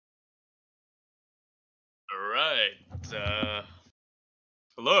All right.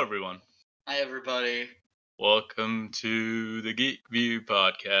 Hello, everyone. Hi, everybody. Welcome to the Geek View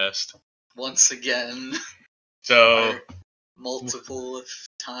podcast. Once again, So, our multiple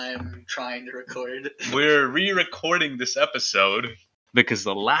time trying to record. we're re-recording this episode because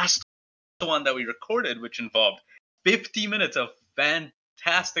the last one that we recorded, which involved 50 minutes of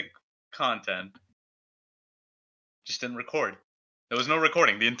fantastic content, just didn't record. There was no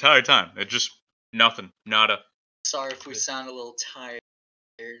recording the entire time. It just nothing, nada. Sorry if we sound a little tired,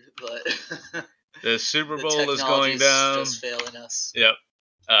 but The Super the Bowl is going technology's down. just failing us. Yep.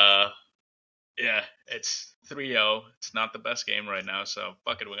 Yeah, it's 3-0. It's not the best game right now, so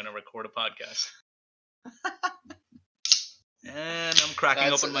fuck it, we're gonna record a podcast. And I'm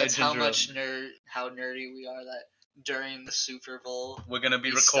cracking open my That's how ginger ale. much how nerdy we are that during the Super Bowl We're gonna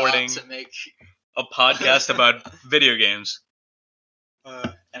be we recording stopped to make, a podcast about video games.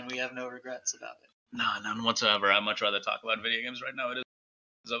 and we have no regrets about it. No, none whatsoever. I'd much rather talk about video games right now. It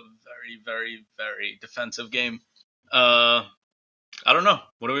is a very, very, very defensive game. I don't know.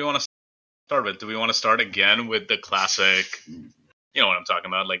 What do we want to start with? Do we want to start again with the classic? You know what I'm talking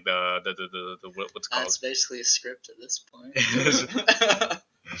about, like the what's it called? It's basically a script at this point.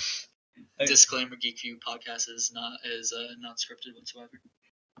 Hey. Disclaimer: Geek View podcast is not scripted whatsoever.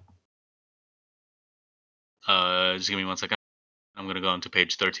 Just give me 1 second. I'm gonna go on to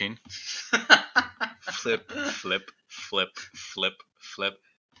page 13. Flip, flip, flip, flip, flip.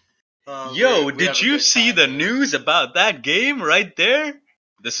 Yo, did you see the news about that game right there?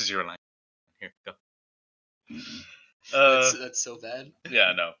 This is your line. Here, go. That's so bad.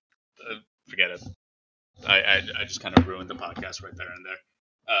 Yeah, no. Forget it. I just kind of ruined the podcast right there and there.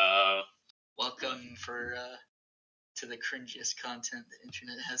 Welcome to the cringiest content the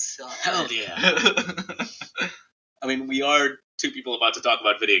internet has saw. Hell yeah. I mean, we are two people about to talk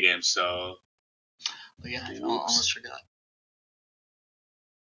about video games, so... Well, yeah, I almost forgot.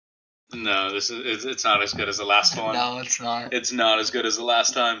 No, it's not as good as the last one. No, it's not. It's not as good as the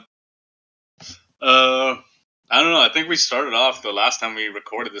last time. I don't know. I think we started off the last time we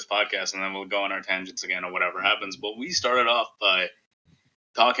recorded this podcast, and then we'll go on our tangents again or whatever happens. But we started off by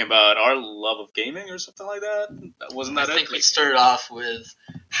talking about our love of gaming or something like that. Wasn't that it? I think we started off with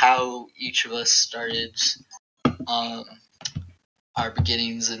how each of us started our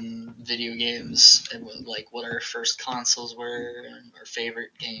beginnings in video games and what our first consoles were and our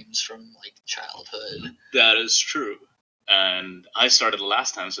favorite games from childhood. That is true. And I started the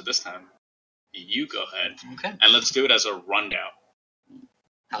last time, so this time you go ahead. Okay. And let's do it as a rundown.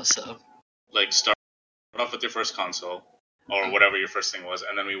 How so? Start off with your first console or whatever your first thing was,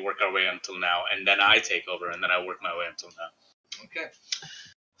 and then we work our way until now, and then I take over, and then I work my way until now. Okay.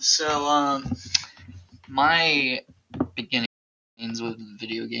 So, my beginnings with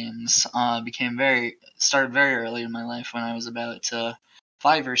video games started very early in my life when I was about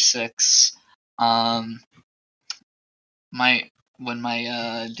 5 or 6. When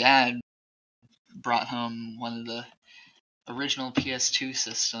my dad brought home one of the original PS2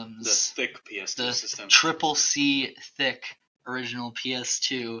 systems, the thick PS2 system, Triple C thick original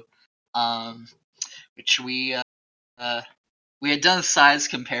PS2, which we had done a size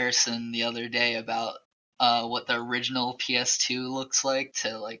comparison the other day about what the original PS2 looks like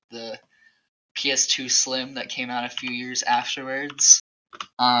to the PS2 Slim that came out a few years afterwards.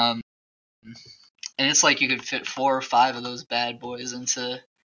 And it's like you could fit 4 or 5 of those bad boys into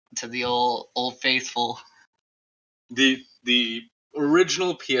the old faithful. The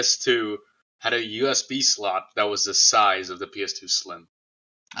original PS2 had a USB slot that was the size of the PS2 Slim.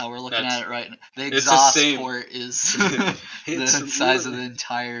 Oh, we're looking at it right now. The exhaust port is the size of the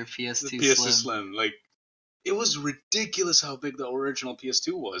entire PS2 Slim. It was ridiculous how big the original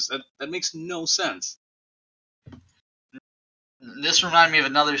PS2 was. That makes no sense. This reminded me of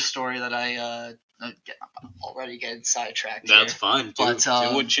another story that I already getting sidetracked. That's fine. Do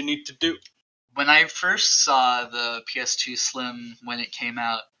what you need to do. When I first saw the PS2 Slim when it came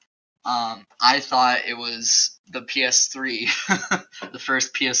out, I thought it was the PS3, the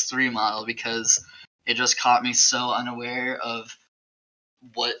first PS3 model, because it just caught me so unaware of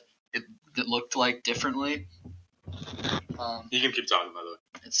what it looked like differently. You can keep talking, by the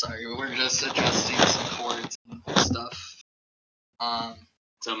way. Sorry, we're just adjusting some cords and stuff.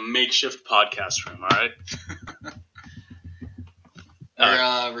 It's a makeshift podcast room, alright?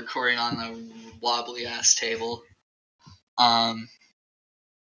 We're recording on a wobbly ass table.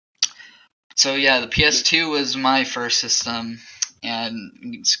 So yeah, the PS2 was my first system, and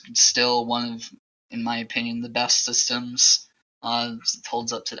it's still one of, in my opinion, the best systems. It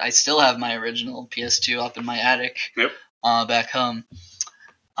holds up to. I still have my original PS2 up in my attic. Yep. Back home.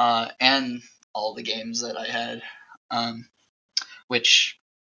 And all the games that I had. Which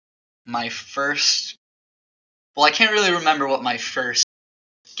my first, well, I can't really remember what my first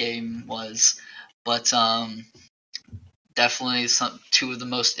game was, but definitely two of the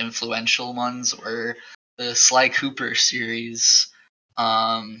most influential ones were the Sly Cooper series,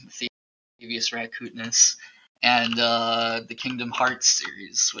 Thievius Raccoonus, and the Kingdom Hearts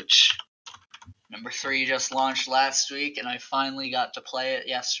series, which number 3 just launched last week, and I finally got to play it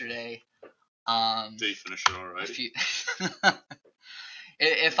yesterday. Did you finish it already?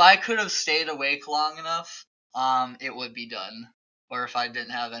 If I could have stayed awake long enough, it would be done. Or if I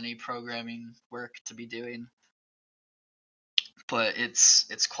didn't have any programming work to be doing. But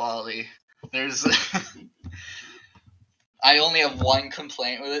it's quality. There's I only have one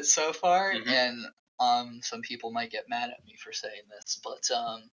complaint with it so far, and some people might get mad at me for saying this, but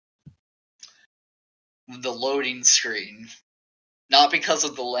the loading screen, not because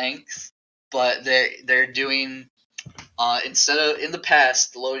of the length, but they're doing instead of, in the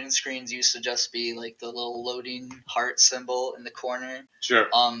past, the loading screens used to just be like the little loading heart symbol in the corner. Sure.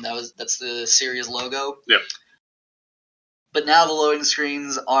 That's the series logo. Yep. But now the loading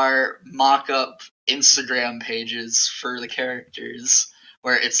screens are mock-up Instagram pages for the characters,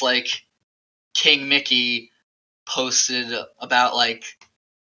 where it's like King Mickey posted about like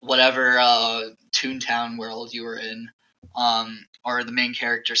whatever Toontown world you were in, or the main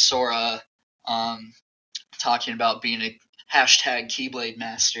character Sora, talking about being a hashtag Keyblade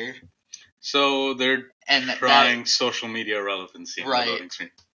Master. So they're trying social media relevancy, right? The loading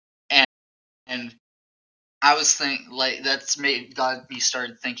screen. And I was thinking, like, got me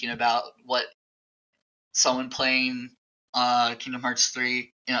started thinking about what someone playing Kingdom Hearts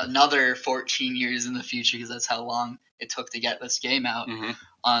 3 another 14 years in the future, because that's how long it took to get this game out.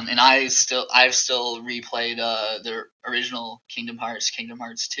 And I've still replayed the original Kingdom Hearts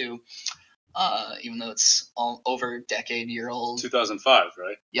 2, even though it's over a decade-year old. 2005,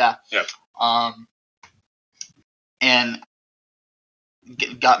 right? Yeah. Yeah. And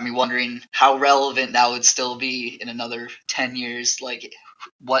got me wondering how relevant that would still be in another 10 years. Like,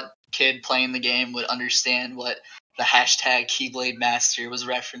 what kid playing the game would understand what the hashtag Keyblade Master was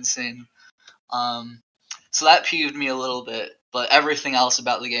referencing? So that peeved me a little bit, but everything else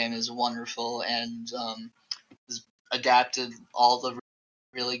about the game is wonderful, and has adapted all the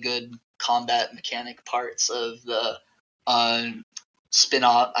really good combat mechanic parts of the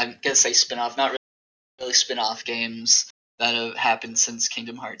spin-off. I'm gonna say spin-off, not really spin-off games that have happened since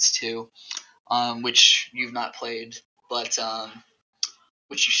Kingdom Hearts 2, which you've not played, but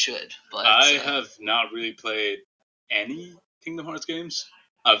which you should. But I have not really played any Kingdom Hearts games.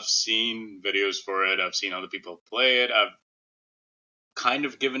 I've seen videos for it. I've seen other people play it. I've kind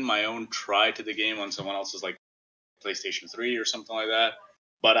of given my own try to the game on someone else's like PlayStation 3 or something like that.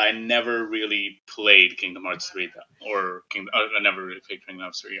 But I never really played Kingdom Hearts 3, I never really played Kingdom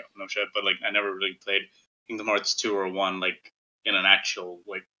Hearts 3, no shit. But like, I never really played Kingdom Hearts 2 or 1 like in an actual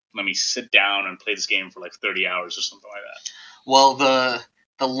like, let me sit down and play this game for like 30 hours or something like that. Well, the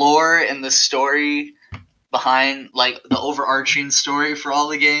lore and the story behind, like, the overarching story for all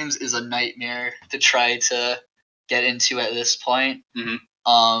the games is a nightmare to try to get into at this point.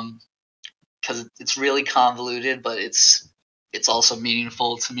 Because it's really convoluted, but it's also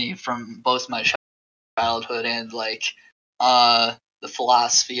meaningful to me from both my childhood and like the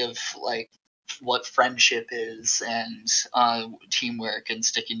philosophy of like what friendship is, and teamwork and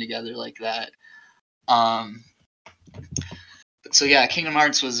sticking together like that. So yeah, Kingdom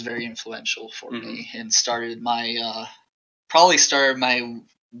Hearts was very influential for me, and probably started my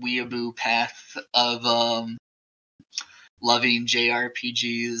weeaboo path of loving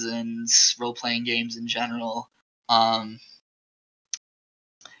JRPGs and role-playing games in general. I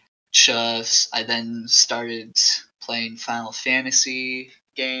then started playing Final Fantasy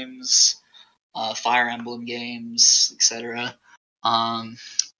games, Fire Emblem games, etc. On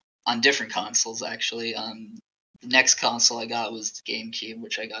different consoles, actually. The next console I got was the GameCube,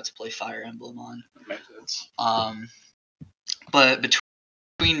 which I got to play Fire Emblem on. Makes sense. But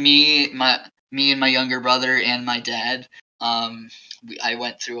between me and my younger brother and my dad, I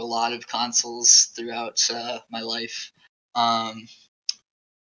went through a lot of consoles throughout my life.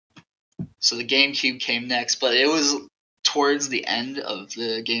 So the GameCube came next, but it was towards the end of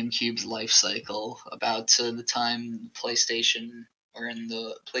the GameCube's life cycle, about the time PlayStation, or in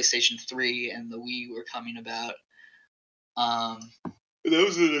the PlayStation 3 and the Wii were coming about. That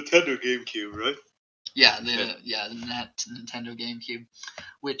was a Nintendo GameCube, right? Yeah, the Nintendo GameCube,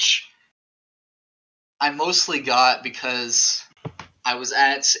 which I mostly got because I was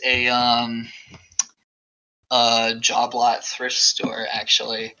at a Job Lot thrift store,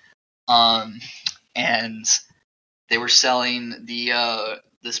 actually, And they were selling the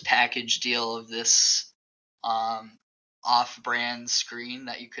this package deal of this off-brand screen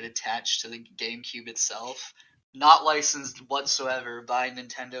that you could attach to the GameCube itself, not licensed whatsoever by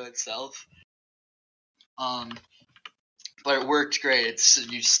Nintendo itself. But it worked great.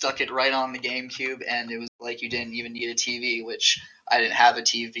 You stuck it right on the GameCube, and it was like you didn't even need a TV, which I didn't have a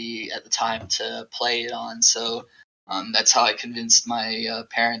TV at the time to play it on. So that's how I convinced my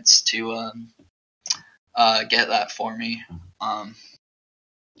parents to get that for me, and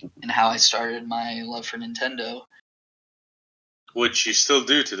how I started my love for Nintendo. Which you still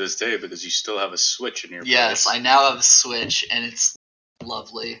do to this day because you still have a Switch in your Yes, place. I now have a Switch, and it's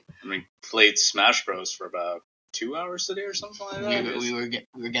lovely. And we played Smash Bros for about 2 hours today or something like that. We were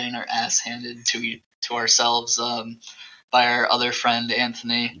getting our ass handed to ourselves by our other friend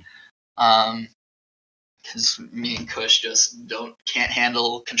Anthony, because me and Kush just can't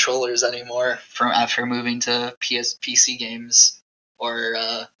handle controllers anymore from after moving to PC games, or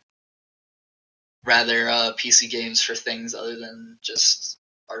rather PC games for things other than just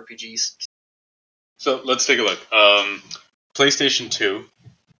RPGs. So let's take a look. PlayStation 2,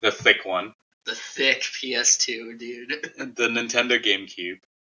 the thick one. The thick PS2, dude. The Nintendo GameCube,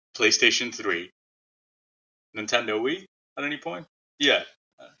 PlayStation 3, Nintendo Wii at any point? Yeah.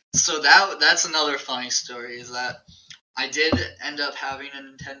 So that's another funny story, is that I did end up having a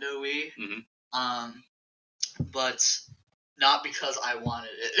Nintendo Wii, but not because I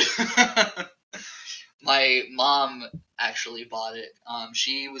wanted it. My mom actually bought it.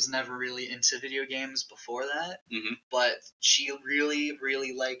 She was never really into video games before that, but she really,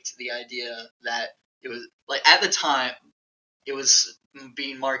 really liked the idea that it was, like, at the time, it was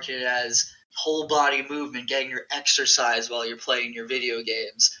being marketed as whole body movement, getting your exercise while you're playing your video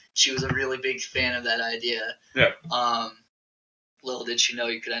games. She was a really big fan of that idea. Yeah. Little did she know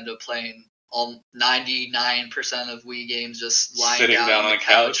you could end up playing all 99% of Wii games just lying Sitting down on the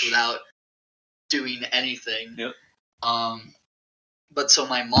couch without doing anything. Yep. But so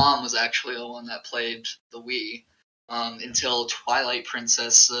my mom was actually the one that played the Wii until Twilight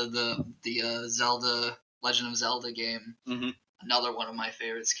Princess, the Zelda Legend of Zelda game. Another one of my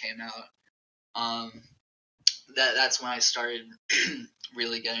favorites came out. That's when I started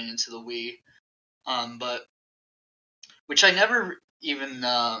really getting into the Wii. But which I never even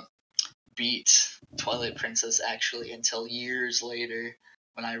beat Twilight Princess actually until years later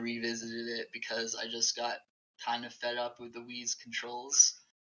when I revisited it, because I just got kind of fed up with the Wii's controls.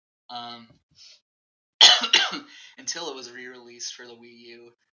 Until it was re-released for the Wii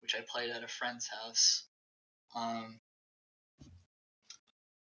U, which I played at a friend's house.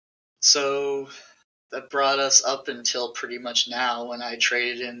 So that brought us up until pretty much now, when I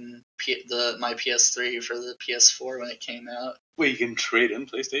traded in my PS3 for the PS4 when it came out. Wait, you can trade in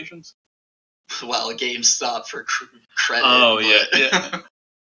PlayStations? Well, GameStop for credit. Oh, yeah.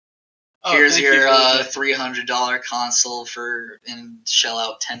 Here's your $300 console and shell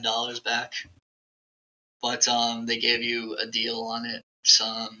out $10 back. But they gave you a deal on it.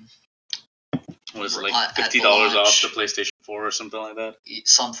 Was it like $50 off the PlayStation 4 or something like that?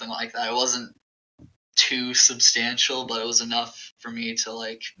 Something like that. It wasn't too substantial, but it was enough for me to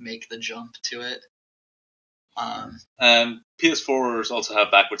like make the jump to it. And PS4s also have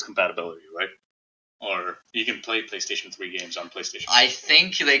backwards compatibility, right? Or you can play PlayStation 3 games on PlayStation 4. I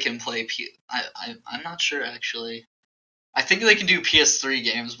think they can play I'm not sure, actually. I think they can do PS3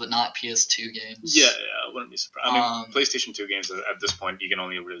 games, but not PS2 games. Yeah, I wouldn't be surprised. I mean, PlayStation 2 games, at this point, you can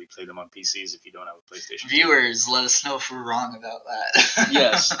only really play them on PCs if you don't have a PlayStation 2. Viewers, let us know if we're wrong about that.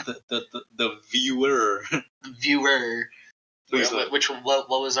 Yes, the viewer. Viewer. Please What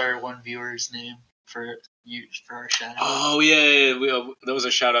was our one viewer's name for our shout out? Oh, yeah. There was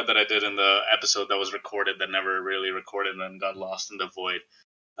a shout out that I did in the episode that was recorded that never really recorded and got lost in the void.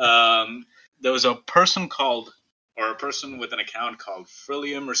 There was a person with an account called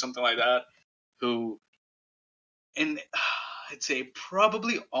Frillium or something like that, who, I'd say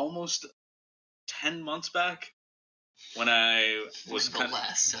probably almost 10 months back, when I was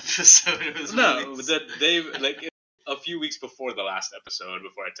last episode was that they like a few weeks before the last episode,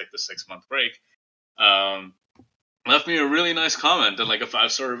 before I took the 6-month break, left me a really nice comment and like a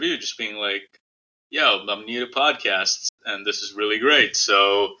 5-star review, just being like, "Yo, I'm new to podcasts and this is really great,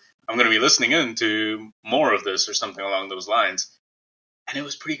 so I'm going to be listening in to more of this," or something along those lines. And it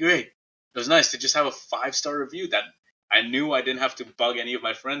was pretty great. It was nice to just have a 5-star review that I knew I didn't have to bug any of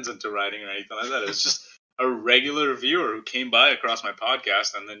my friends into writing or anything like that. It was just a regular viewer who came by across my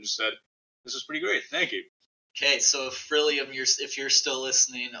podcast and then just said, "This was pretty great. Thank you." Okay, so Frillium, if you're still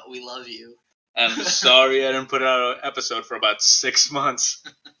listening, we love you. And sorry I didn't put out an episode for about 6 months.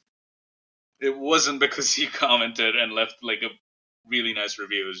 It wasn't because you commented and left like a really nice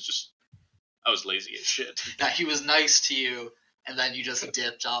review. It was just I was lazy as shit. That he was nice to you, and then you just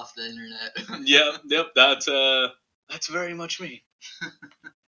dipped off the internet. Yep. That's very much me.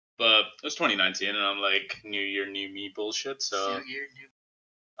 But it was 2019, and I'm like, new year, new me bullshit. So New year, new.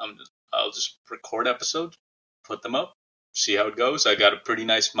 I'll just record episodes, put them up, see how it goes. I got a pretty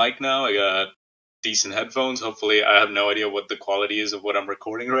nice mic now. I got decent headphones. Hopefully, I have no idea what the quality is of what I'm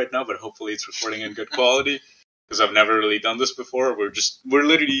recording right now, but hopefully it's recording in good quality because I've never really done this before. We're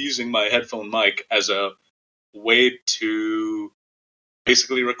literally using my headphone mic as a way to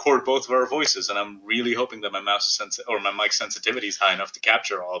basically record both of our voices, and I'm really hoping that my my mic sensitivity is high enough to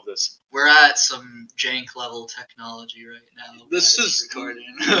capture all of this. We're at some jank level technology right now. This guys, is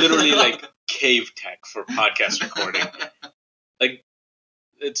recording. literally like cave tech for podcast recording. Like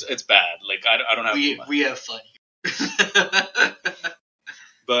it's bad. Like I don't have we have fun here.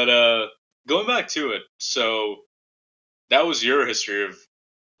 But going back to it, so that was your history of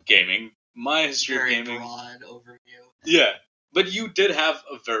gaming. My history Very of gaming, broad overview. yeah. But you did have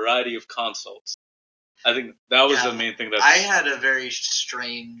a variety of consoles. I think that was the main thing. I had a very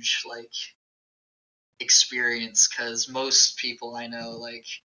strange experience because most people I know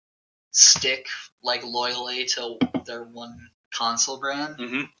stick loyally to their one console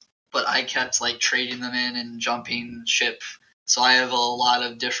brand, but I kept trading them in and jumping ship. So I have a lot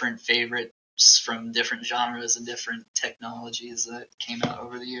of different favorites from different genres and different technologies that came out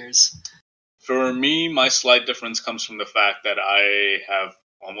over the years. For me, my slight difference comes from the fact that I have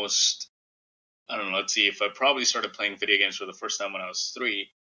almost, I don't know, let's see, if I probably started playing video games for the first time when I was 3,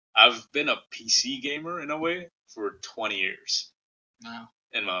 I've been a PC gamer in a way for 20 years. Wow.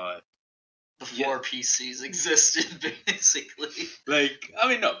 In my life. Before PCs existed, basically. No,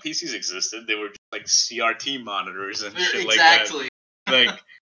 PCs existed. They were just CRT monitors and shit exactly. like that.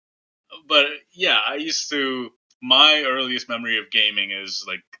 But yeah, my earliest memory of gaming is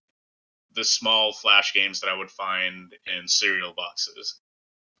the small flash games that I would find in cereal boxes.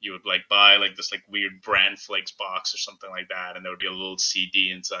 You would buy this weird Bran Flakes box or something like that, and there would be a little CD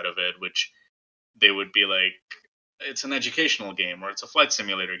inside of it, which they would be it's an educational game, or it's a flight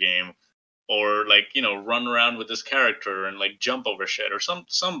simulator game, or run around with this character and jump over shit, or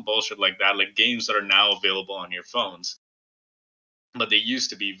some bullshit like that, games that are now available on your phones. But they used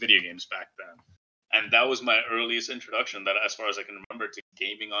to be video games back then. And that was my earliest introduction, that as far as I can remember, to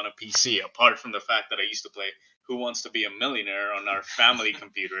gaming on a PC, apart from the fact that I used to play Who Wants to Be a Millionaire on our family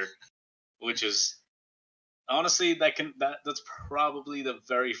computer, which is honestly that's probably the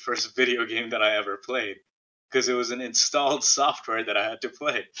very first video game that I ever played, because it was an installed software that I had to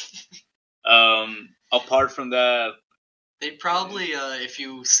play. Apart from that, they'd probably if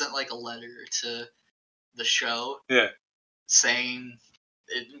you sent a letter to the show, yeah, saying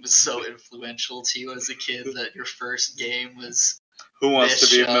it was so influential to you as a kid that your first game was Who Wants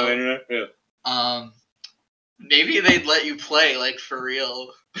to Be a Millionaire? Yeah. Maybe they'd let you play for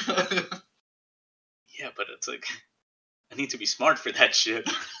real. Yeah, but it's I need to be smart for that shit.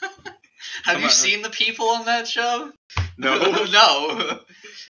 Have you seen the people on that show? No. No.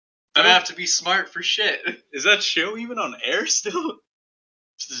 I have to be smart for shit. Is that show even on air still?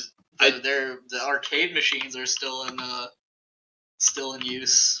 The arcade machines are still in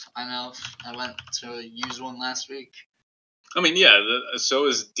use. I know. I went to use one last week. I mean, yeah. So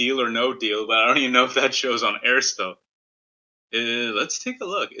is Deal or No Deal, but I don't even know if that show's on air still. Let's take a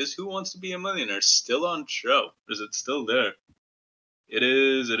look. Is Who Wants to Be a Millionaire still on show? Or is it still there? It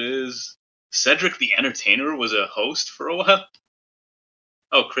is. It is. Cedric the Entertainer was a host for a while.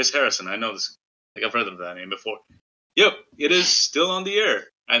 Oh, Chris Harrison. I know this. I've heard of that name before. Yep, it is still on the air.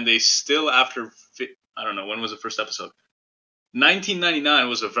 And they still, after, I don't know, when was the first episode? 1999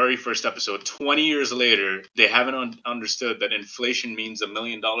 was the very first episode. 20 years later, they haven't understood that inflation means $1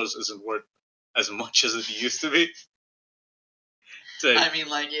 million isn't worth as much as it used to be. I mean,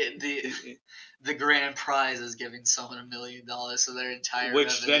 the grand prize is giving someone $1 million, so their entire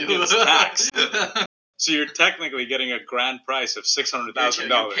which revenue. Then gets taxed. So you're technically getting a grand price of $600,000.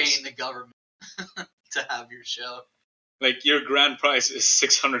 You're paying the government to have your show. Your grand price is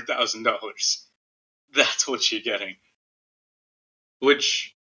 $600,000. That's what you're getting.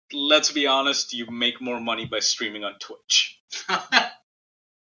 Which, let's be honest, you make more money by streaming on Twitch. What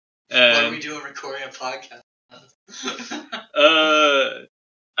are we doing recording a podcast? I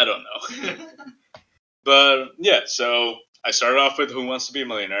don't know. But yeah, so I started off with Who Wants to Be a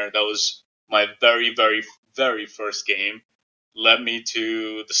Millionaire. That was my very, very, very first game. Led me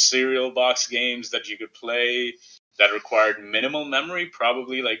to the cereal box games that you could play that required minimal memory.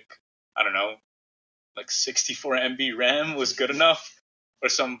 Probably 64 MB RAM was good enough. or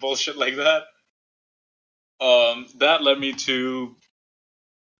some bullshit like that. That led me to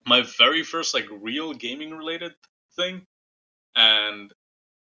my very first like real gaming related thing. And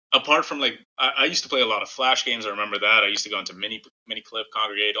apart from like I used to play a lot of Flash games. I remember that. I used to go into Miniclip,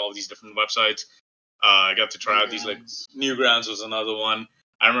 Congregate, all these different websites. I got to try out these like Newgrounds was another one.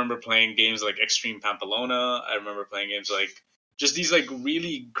 I remember playing games like Extreme Pamplona. I remember playing games like just these like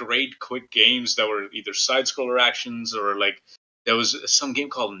really great quick games that were either side scroller actions or like there was some game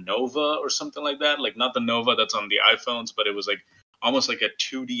called Nova or something like that. Like not the Nova that's on the iPhones, but it was like almost like a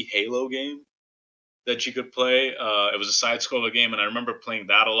 2D Halo game that you could play. It was a side scroller game, and I remember playing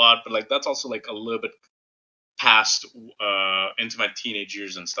that a lot. But like that's also like a little bit past into my teenage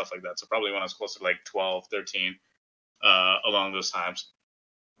years and stuff like that. So probably when I was closer to like 12, 13, along those times.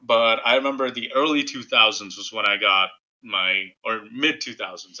 But I remember the early 2000s was when I got my, or mid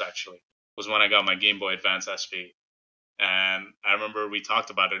 2000s actually, was when I got my Game Boy Advance SP. And I remember we talked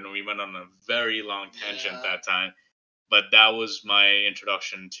about it and we went on a very long tangent that time. But that was my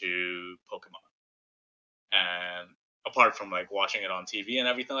introduction to Pokemon. And apart from like watching it on TV and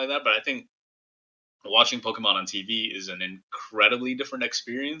everything like that, but I think watching Pokemon on TV is an incredibly different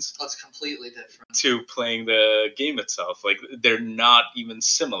experience. Oh, it's completely different to playing the game itself. Like they're not even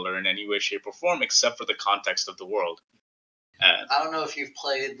similar in any way, shape, or form, except for the context of the world. And I don't know if you've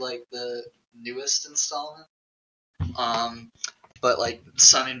played like the newest installment, but like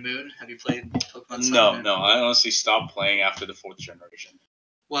Sun and Moon. Have you played Pokemon Sun and Moon? No. I honestly stopped playing after the 4th generation.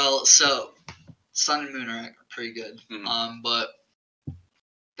 Well, so Sun and Moon are pretty good. But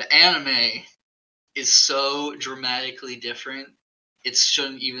the anime is so dramatically different. It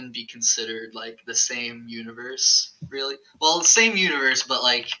shouldn't even be considered like the same universe, really. Well, the same universe, but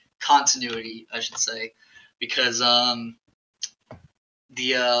like continuity, I should say, because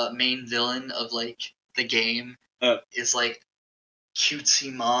the main villain of like the game is like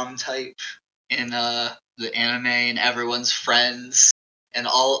cutesy mom type in the anime, and everyone's friends, and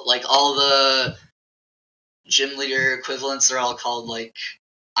all the gym leader equivalents, they're all called like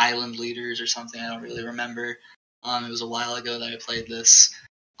island leaders or something. I don't really remember. It was a while ago that I played this.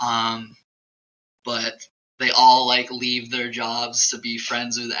 But they all like leave their jobs to be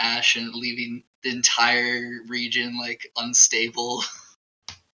friends with Ash, and leaving the entire region like unstable.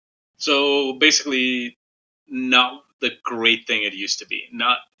 So basically, not the great thing it used to be.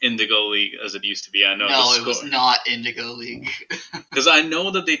 Not Indigo League as it used to be. I know. No, it was not Indigo League. Because I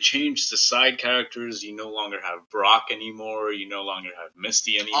know that they changed the side characters. You no longer have Brock anymore. You no longer have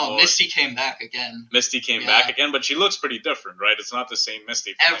Misty anymore. Oh, Misty came back again. Misty came back again, but she looks pretty different, right? It's not the same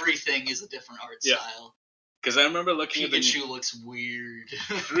Misty. Everything is a different art style. Because I remember looking at Pikachu looks weird.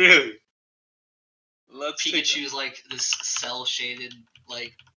 Really? Pikachu's like this cell-shaded,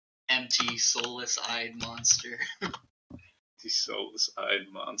 like, empty, soulless-eyed monster. The soulless-eyed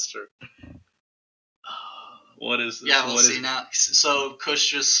monster. What is this? Yeah, we'll see now. So Kush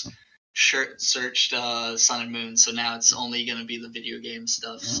just searched Sun and Moon, so now it's only going to be the video game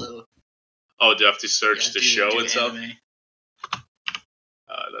stuff. So. Oh, do you have to search the show itself? Anime.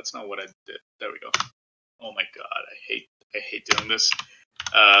 That's not what I did. There we go. Oh my god, I hate doing this.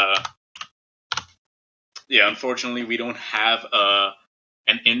 Yeah, unfortunately, we don't have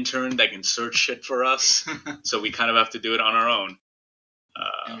an intern that can search shit for us, so we kind of have to do it on our own.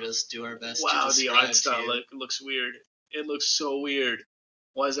 And just do our best. Wow, to the art style looks weird. It looks so weird.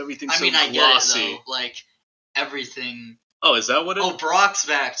 Why is everything so glossy? I get it though. Like everything. Oh, is that what it? Oh, Brock's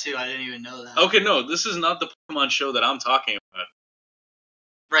back too. I didn't even know that. Okay, no, this is not the Pokemon show that I'm talking about.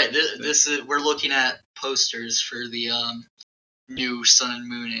 Right. This is we're looking at posters for the new Sun and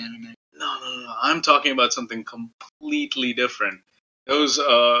Moon anime. No. I'm talking about something completely different. Those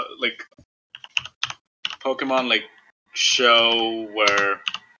like Pokemon like show where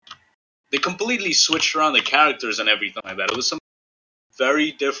they completely switched around the characters and everything like that. It was something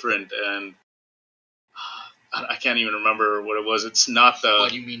very different, and I can't even remember what it was. It's not the.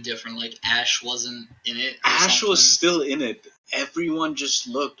 What do you mean different? Like Ash wasn't in it? Ash was still in it. Everyone just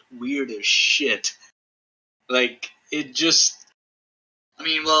looked weird as shit. Like it just. I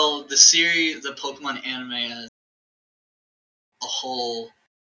mean, well, the series, the Pokemon anime as a whole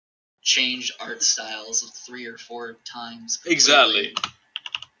changed art styles 3 or 4 times. Completely. Exactly.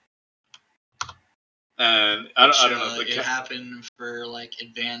 And I don't know. It happened for like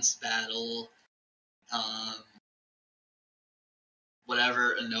Advanced Battle,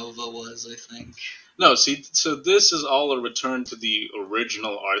 whatever Unova was, I think. No, see, so this is all a return to the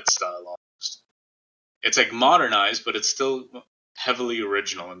original art style almost. It's like modernized, but it's still heavily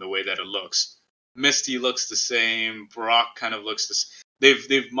original in the way that it looks. Misty looks the same. Brock kind of looks the same.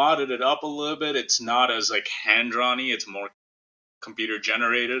 They've modded it up a little bit. It's not as like hand-drawn-y. It's more computer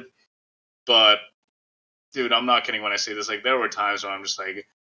generated. But dude, I'm not kidding when I say this. Like, there were times when I'm just like,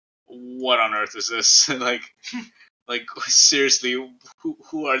 what on earth is this? like seriously,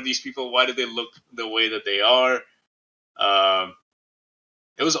 who are these people? Why do they look the way that they are? Um,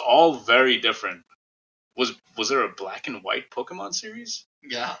 it was all very different. Was there a black and white Pokemon series?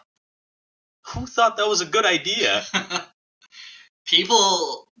 Yeah. Who thought that was a good idea?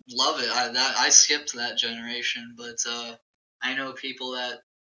 People love it. I skipped that generation, but I know people that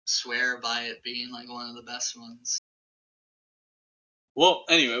swear by it being like one of the best ones. Well,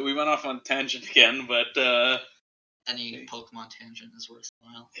 anyway, we went off on tangent again, but Any Pokemon tangent is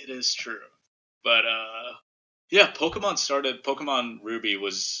worthwhile. it is true. But yeah, Pokemon Ruby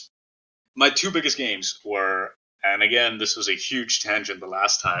was my two biggest games were, and again, this was a huge tangent the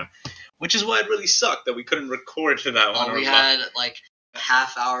last time, which is why it really sucked that we couldn't record to that one. Oh, we had like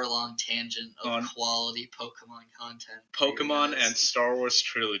half-hour-long tangent of On quality Pokemon content. Pokemon and Star Wars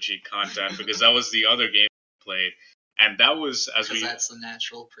trilogy content, because that was the other game we played, and that was that's the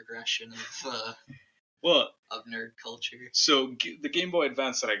natural progression of well, of nerd culture. So the Game Boy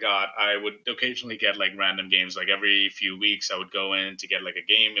Advance that I got, I would occasionally get like random games. Like every few weeks, I would go in to get like a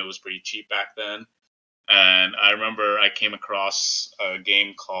game. It was pretty cheap back then, and I remember I came across a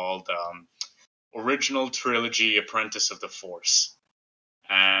game called Original Trilogy Apprentice of the Force.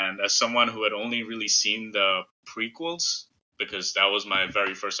 And as someone who had only really seen the prequels, because that was my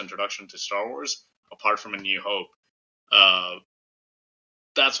very first introduction to Star Wars, apart from A New Hope,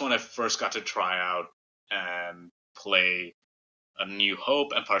 that's when I first got to try out and play A New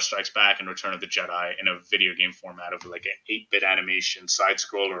Hope, Empire Strikes Back, and Return of the Jedi in a video game format of like an 8-bit animation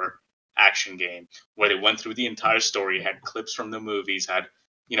side-scroller action game where they went through the entire story, had clips from the movies, had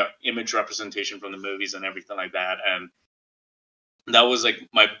image representation from the movies and everything like that, and that was like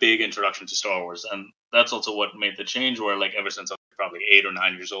my big introduction to Star Wars, and that's also what made the change. Where like ever since I was probably 8 or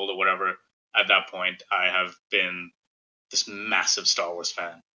 9 years old or whatever, at that point I have been this massive Star Wars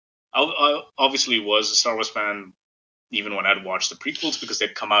fan. I obviously was a Star Wars fan even when I'd watched the prequels because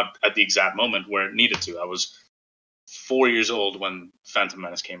they'd come out at the exact moment where it needed to. I was 4 years old when Phantom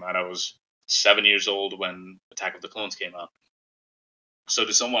Menace came out. I was 7 years old when Attack of the Clones came out. So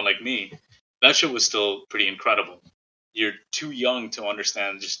to someone like me, that show was still pretty incredible. You're too young to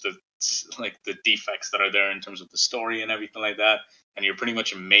understand just the defects that are there in terms of the story and everything like that, and you're pretty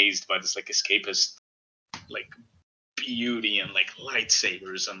much amazed by this like escapist like beauty and like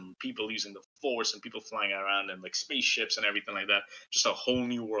lightsabers and people using the Force and people flying around and like spaceships and everything like that. Just a whole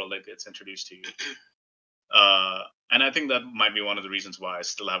new world that gets introduced to you. And I think that might be one of the reasons why I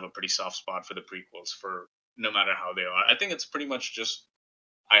still have a pretty soft spot for the prequels, for no matter how they are. I think it's pretty much just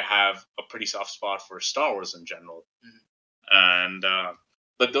I have a pretty soft spot for Star Wars in general. And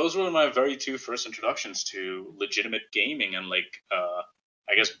but those were my very two first introductions to legitimate gaming and like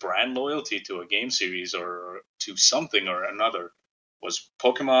I guess brand loyalty to a game series or to something or another was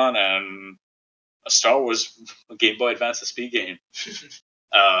Pokemon and a Star Wars Game Boy Advance SP game.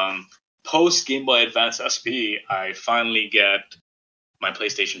 Post Game Boy Advance SP, I finally get my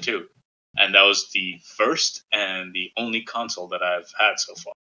PlayStation 2. And that was the first and the only console that I've had so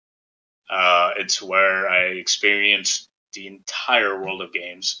far. It's where I experienced the entire world of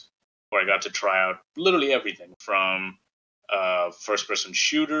games, where I got to try out literally everything from first-person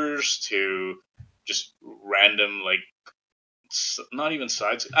shooters to just random, like, not even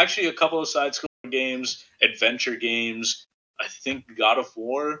sides. Actually, a couple of side-scroller games, adventure games. I think God of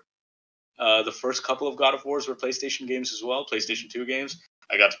War. The first couple of God of Wars were PlayStation games as well, PlayStation 2 games.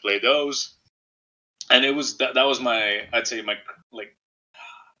 I got to play those, and it was that was my, I'd say, my like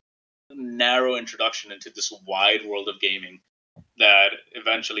narrow introduction into this wide world of gaming that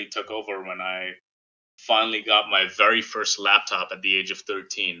eventually took over when I finally got my very first laptop at the age of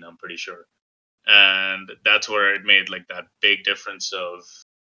 13, I'm pretty sure. And that's where it made like that big difference of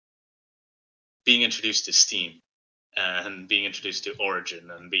being introduced to Steam and being introduced to Origin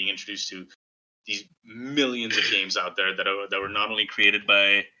and being introduced to these millions of games out there that were not only created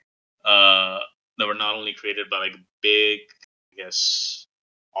by like big, I guess,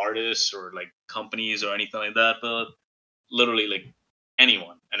 artists or like companies or anything like that, but literally like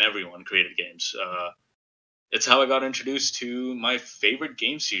anyone and everyone created games. It's how I got introduced to my favorite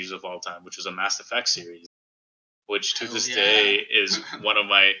game series of all time, which was a Mass Effect series, which to this day is one of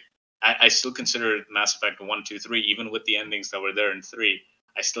my. I still consider Mass Effect 1, 2, 3, even with the endings that were there in 3.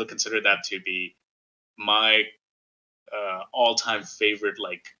 I still consider that to be my all-time favorite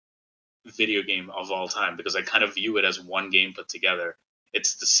like video game of all time, because I kind of view it as one game put together.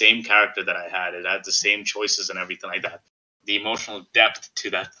 It's the same character that I had. It had the same choices and everything like that. The emotional depth to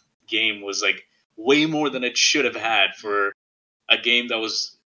that game was like way more than it should have had for a game that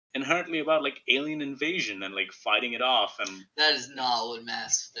was inherently about like alien invasion and like fighting it off. And That is not what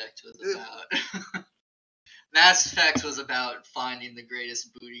Mass Effect was about. Mass Effect was about finding the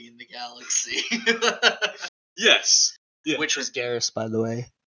greatest booty in the galaxy. yes, yeah. Which was Garrus, by the way.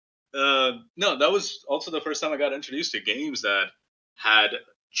 No, that was also the first time I got introduced to games that had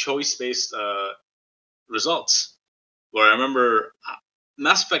choice-based results. Where I remember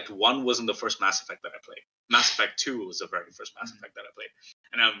Mass Effect 1 wasn't the first Mass Effect that I played. Mass Effect 2 was the very first Mass Effect that I played.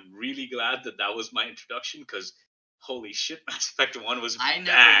 And I'm really glad that that was my introduction, because holy shit, Mass Effect 1 was I never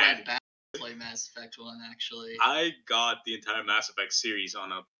bad. went back to play Mass Effect 1, actually. I got the entire Mass Effect series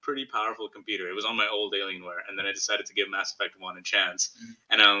on a pretty powerful computer. It was on my old Alienware, and then I decided to give Mass Effect 1 a chance.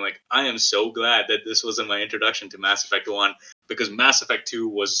 And I'm like, I am so glad that this wasn't my introduction to Mass Effect 1, because Mass Effect 2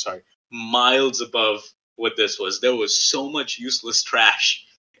 was, miles above what this was. There was so much useless trash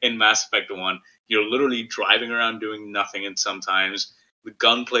in Mass Effect 1. You're literally driving around doing nothing, and sometimes the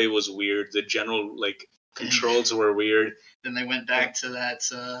gunplay was weird. The general, controls were weird. Then they went back to that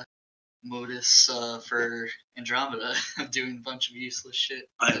modus for Andromeda, doing a bunch of useless shit.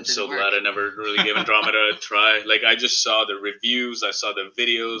 I'm so glad I never really gave Andromeda a try. Like, I just saw the reviews, I saw the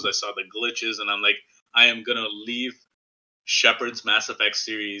videos, I saw the glitches, and I'm like, I am gonna leave Shepard's Mass Effect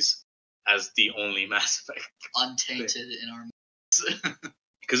series as the only Mass Effect. Untainted in our minds.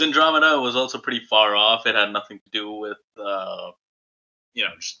 Because Andromeda was also pretty far off. It had nothing to do with,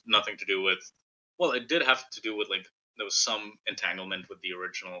 just nothing to do with, well, it did have to do with, there was some entanglement with the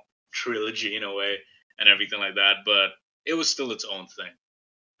original trilogy in a way and everything like that, but it was still its own thing.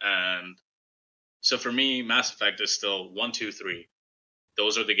 And so for me, Mass Effect is still 1, 2, 3.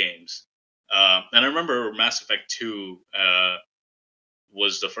 Those are the games. And I remember Mass Effect 2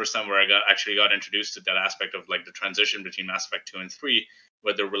 was the first time where I actually got introduced to that aspect of like the transition between Mass Effect 2 and 3,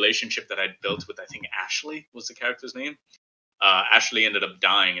 where the relationship that I'd built with, I think Ashley was the character's name. Ashley ended up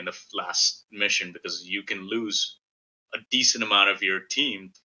dying in the last mission because you can lose a decent amount of your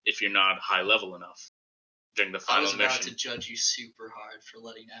team if you're not high level enough during the final mission. I was about to judge you super hard for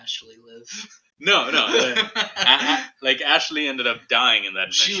letting Ashley live. No. Ashley ended up dying in that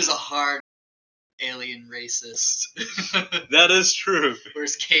mission. She was a hard alien racist. That is true.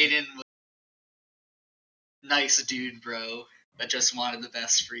 Whereas Kaidan was nice dude, bro, that just wanted the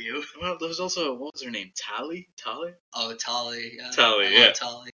best for you. Well, there was also, what was her name? Tali? Oh, Tali. Yeah. Tali, yeah.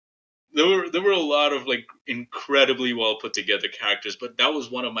 Tali. There were a lot of incredibly well put together characters, but that was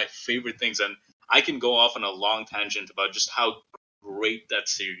one of my favorite things, and I can go off on a long tangent about just how great that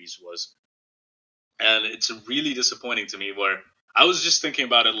series was. And it's really disappointing to me, where I was just thinking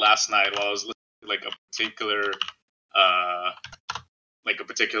about it last night while I was listening to a particular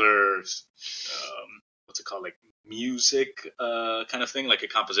what's it called, music kind of thing, like a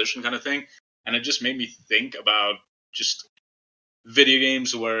composition kind of thing, and it just made me think about just video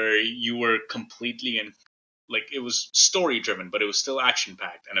games where you were completely in, it was story driven, but it was still action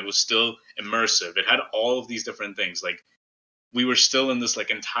packed and it was still immersive. It had all of these different things. We were still in this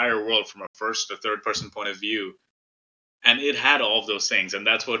entire world from a first or third person point of view, and it had all of those things. And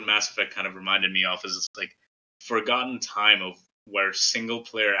that's what Mass Effect kind of reminded me of, is it's forgotten time of where single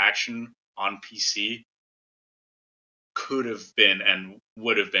player action on PC could have been and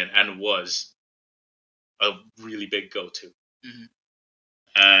would have been and was a really big go-to. Mm-hmm.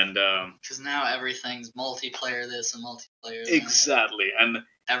 And because now everything's multiplayer this and multiplayer that. Exactly. And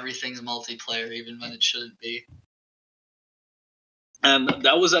everything's multiplayer even when it shouldn't be. And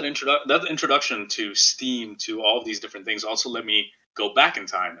that was that introduction to Steam, to all of these different things, also let me go back in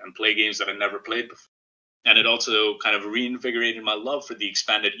time and play games that I never played before. And it also kind of reinvigorated my love for the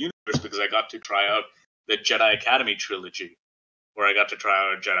expanded universe, because I got to try out the Jedi Academy trilogy, where I got to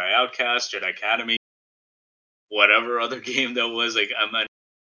try out Jedi Outcast, Jedi Academy, whatever other game that was, I'm a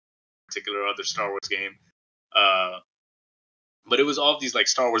particular other Star Wars game. But it was all of these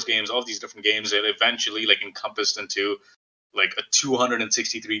Star Wars games, all of these different games that eventually encompassed into a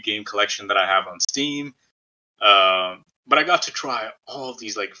 263 game collection that I have on Steam. But I got to try all of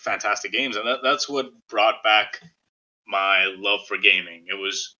these fantastic games, and that's what brought back my love for gaming. It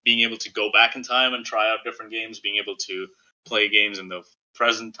was being able to go back in time and try out different games, being able to play games in the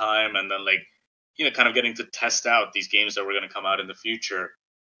present time, and then kind of getting to test out these games that were going to come out in the future.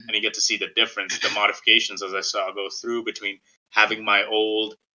 And you get to see the difference, the modifications, as I saw go through between having my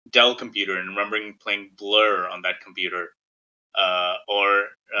old Dell computer and remembering playing Blur on that computer, or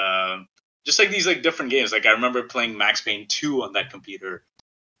just these different games. I remember playing Max Payne 2 on that computer,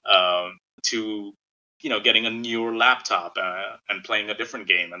 to getting a newer laptop and playing a different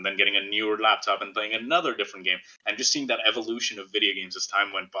game, and then getting a newer laptop and playing another different game, and just seeing that evolution of video games as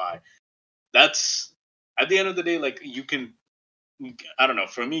time went by. That's, at the end of the day, you can I don't know.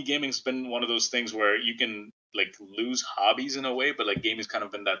 For me, gaming's been one of those things where you can like lose hobbies in a way, but like gaming's kind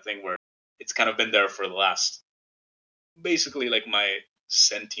of been that thing where it's kind of been there for the last, basically like my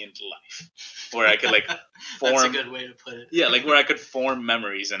sentient life, where I could like form. That's a good way to put it. Yeah, like where I could form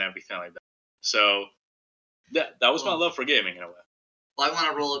memories and everything like that. So that was my love for gaming in a way. Well, I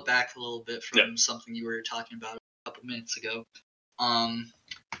want to roll it back a little bit from something you were talking about a couple minutes ago,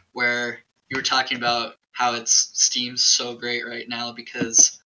 where you were talking about how Steam's so great right now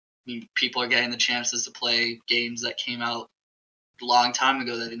because people are getting the chances to play games that came out a long time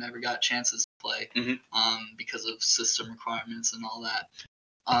ago that they never got chances to play because of system requirements and all that.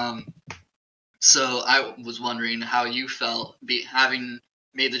 So I was wondering how you felt having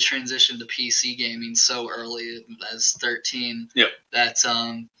made the transition to PC gaming so early as 13. Yep. That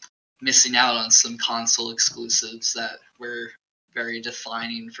missing out on some console exclusives that were very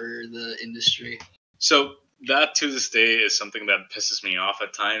defining for the industry. So that to this day is something that pisses me off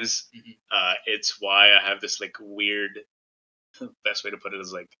at times. It's why I have this like weird, best way to put it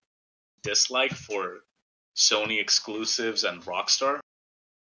is like dislike for Sony exclusives and Rockstar.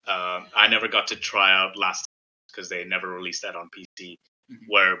 I never got to try out Last because they never released that on PC.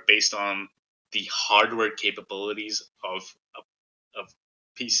 Where based on the hardware capabilities of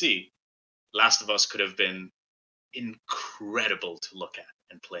PC, Last of Us could have been incredible to look at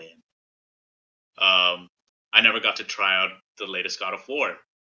and play in. I never got to try out the latest God of War.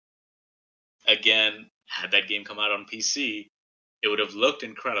 Again, had that game come out on PC, it would have looked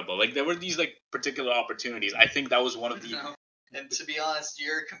incredible. Like there were these like particular opportunities. I think that was one of the. No. And to be honest,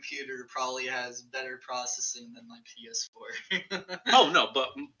 your computer probably has better processing than my PS4. Oh no, but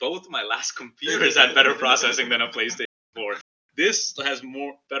both my last computers had better processing than a PlayStation 4. This has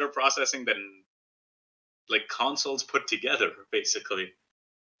better processing than like consoles put together, basically.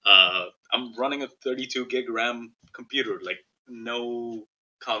 I'm running a 32 gig RAM computer. Like no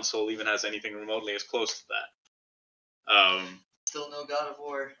console even has anything remotely as close to that. Still no God of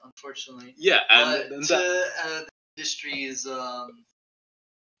War, unfortunately. Yeah, and the industry's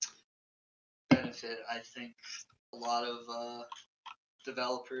benefit, I think a lot of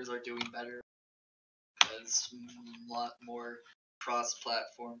developers are doing better because a lot more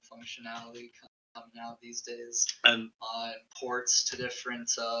cross-platform functionality coming out these days, and ports to different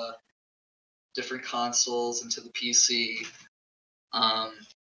consoles and to the PC.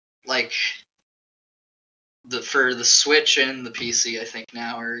 Like for the Switch and the PC, I think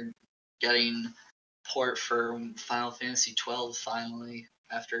now are getting port for Final Fantasy 12 finally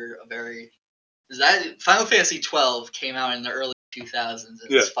after a very. Final Fantasy 12 came out in the early 2000s and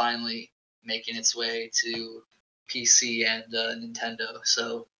it's finally making its way to PC and Nintendo.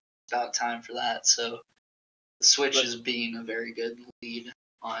 So it's about time for that. So the Switch is being a very good lead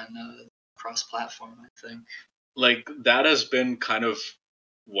on cross-platform, I think. Like that has been kind of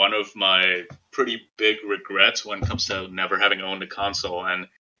one of my pretty big regrets when it comes to never having owned a console and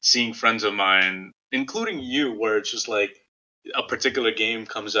seeing friends of mine, including you, where it's just like a particular game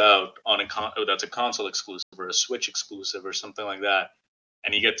comes out on that's a console exclusive or a Switch exclusive or something like that,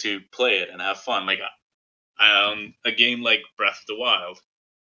 and you get to play it and have fun. Like a game like Breath of the Wild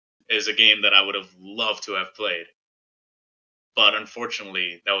is a game that I would have loved to have played, but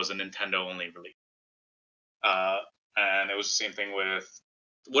unfortunately that was a Nintendo only release. And it was the same thing with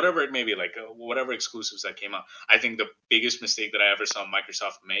whatever it may be, like whatever exclusives that came out. I think the biggest mistake that I ever saw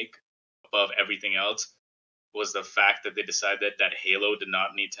Microsoft make above everything else was the fact that they decided that Halo did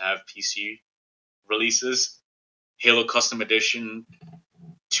not need to have PC releases. Halo Custom Edition,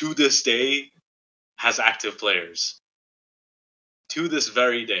 to this day, has active players. To this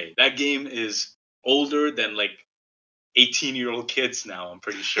very day. That game is older than like 18-year-old kids now, I'm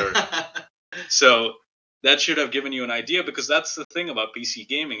pretty sure. So that should have given you an idea, because that's the thing about PC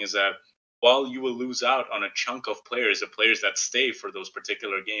gaming, is that while you will lose out on a chunk of players, the players that stay for those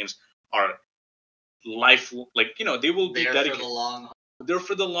particular games are they will be dedicated. For the long haul. They're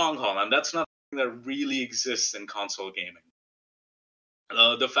for the long haul, and that's not something that really exists in console gaming.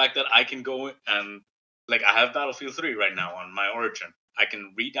 The fact that I can go and I have Battlefield 3 right now on my Origin. I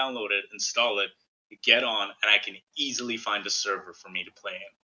can re-download it, install it, get on, and I can easily find a server for me to play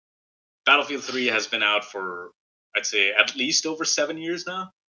in. Battlefield 3 has been out for, I'd say, at least over 7 years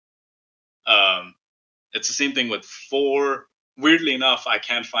now. It's the same thing with 4. Weirdly enough, I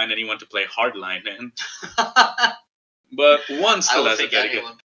can't find anyone to play Hardline in. But 1 still has a dedicated.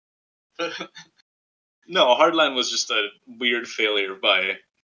 No, Hardline was just a weird failure by.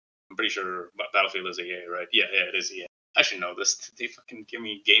 I'm pretty sure Battlefield is EA, right? Yeah, it is EA. I should know this. They fucking give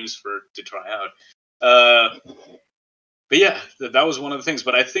me games to try out. But yeah, that was one of the things.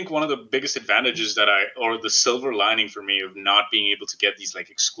 But I think one of the biggest advantages or the silver lining for me of not being able to get these like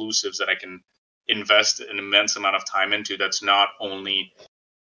exclusives that I can invest an immense amount of time into, that's not only,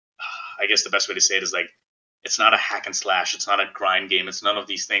 I guess the best way to say it is like, it's not a hack and slash, it's not a grind game, it's none of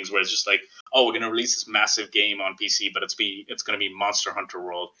these things where it's just like, oh, we're gonna release this massive game on PC, but it's gonna be Monster Hunter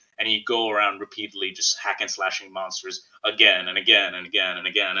World, and you go around repeatedly just hack and slashing monsters again and again and again and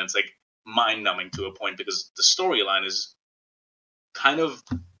again, and it's like mind numbing to a point because the storyline is kind of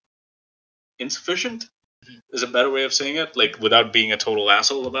insufficient, is a better way of saying it, like without being a total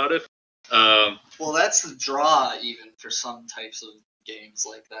asshole about it. Well, that's the draw even for some types of games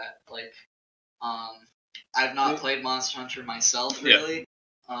like that. Like, I've not played Monster Hunter myself really,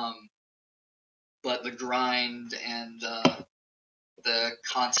 but the grind and the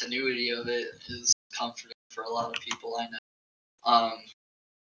continuity of it is comforting for a lot of people I know.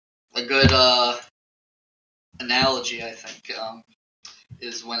 A good analogy, I think,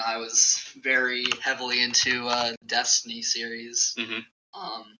 is when I was very heavily into Destiny series,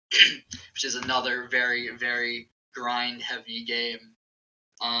 which is another very, very grind-heavy game,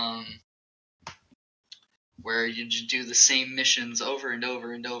 where you just do the same missions over and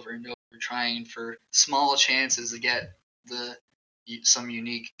over and over and over, trying for small chances to get some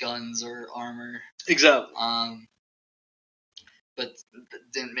unique guns or armor. Exactly. But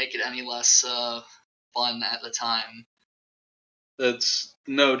didn't make it any less fun at the time. That's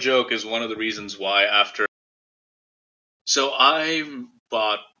no joke, is one of the reasons why after. So I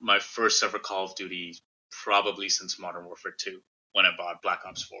bought my first ever Call of Duty probably since Modern Warfare 2 when I bought Black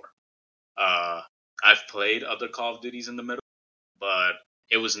Ops 4. I've played other Call of Duties in the middle, but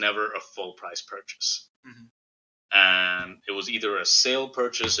it was never a full price purchase. And it was either a sale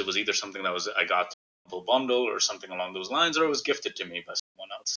purchase, it was either something that I got a bundle or something along those lines, or it was gifted to me by someone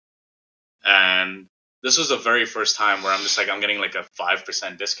else. And this was the very first time where I'm just like, I'm getting like a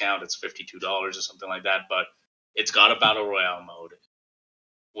 5% discount. It's $52 or something like that. But it's got a Battle Royale mode,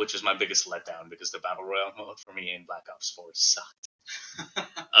 which is my biggest letdown because the Battle Royale mode for me in Black Ops 4 sucked.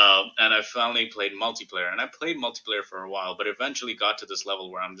 And I finally played multiplayer. And I played multiplayer for a while, but eventually got to this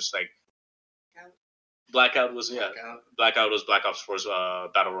level where I'm just like, Blackout was Black Ops 4's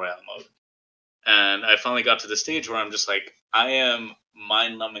Battle Royale mode. And I finally got to the stage where I'm just like, I am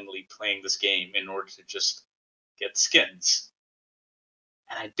mind-numbingly playing this game in order to just get skins.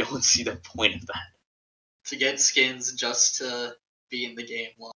 And I don't see the point of that. To get skins just to be in the game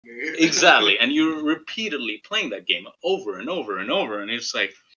longer. Exactly. And you're repeatedly playing that game over and over and over. And it's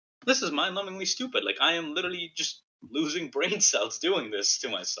like, this is mind-numbingly stupid. Like, I am literally just losing brain cells doing this to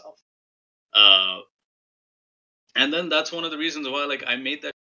myself. And then that's one of the reasons why, like, I made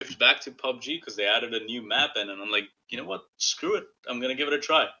that shift back to PUBG because they added a new map in, and I'm like, you know what? Screw it. I'm gonna give it a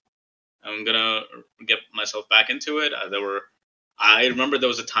try. I'm gonna get myself back into it. I remember there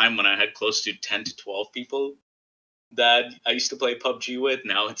was a time when I had close to 10 to 12 people that I used to play PUBG with.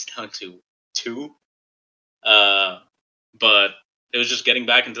 Now it's down to 2. But it was just getting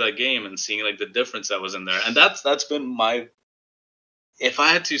back into that game and seeing like the difference that was in there, and that's been my. If I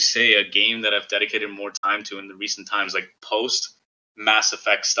had to say a game that I've dedicated more time to in the recent times, like post Mass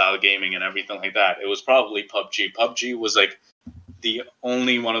Effect style gaming and everything like that, it was probably PUBG. PUBG was like the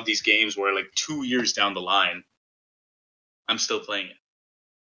only one of these games where like 2 years down the line, I'm still playing it.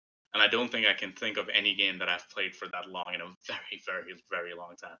 And I don't think I can think of any game that I've played for that long in a very, very, very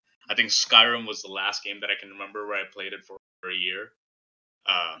long time. I think Skyrim was the last game that I can remember where I played it for a year.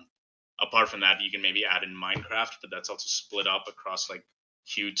 Apart from that, you can maybe add in Minecraft, but that's also split up across like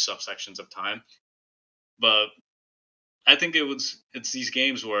huge subsections of time. But I think it's these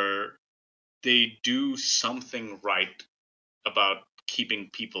games where they do something right about keeping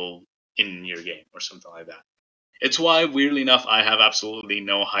people in your game or something like that. It's why, weirdly enough, I have absolutely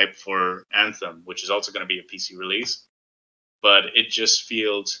no hype for Anthem, which is also going to be a PC release. But it just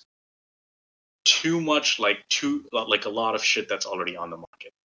feels too much like a lot of shit that's already on the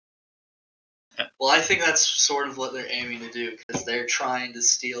market. Well, I think that's sort of what they're aiming to do because they're trying to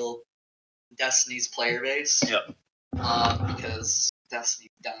steal Destiny's player base. Yeah. Because Destiny's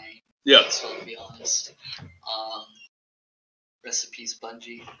dying. Yeah. So to be honest. Rest in peace,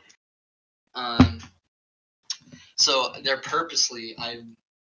 Bungie. So they're purposely, I'm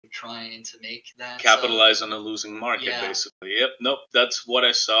trying to make that capitalize on a losing market, basically. Yep. Nope. That's what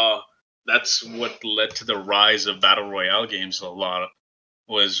I saw. That's what led to the rise of battle royale games a lot.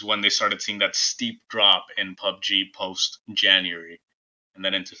 Was when they started seeing that steep drop in PUBG post January, and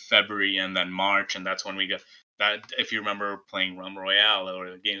then into February, and then March, and that's when we got that. If you remember playing Realm Royale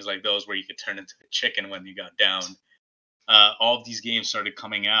or games like those where you could turn into a chicken when you got downed, all of these games started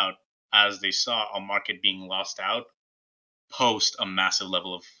coming out as they saw a market being lost out, post a massive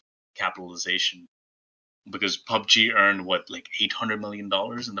level of capitalization, because PUBG earned like $800 million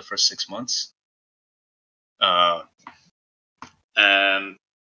in the first 6 months. And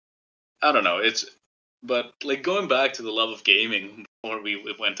I don't know, but like going back to the love of gaming before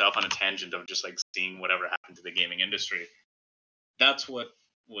we went off on a tangent of just like seeing whatever happened to the gaming industry. That's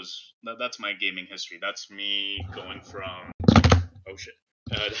my gaming history. That's me going from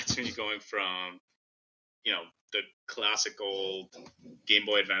that's me going from the classic old Game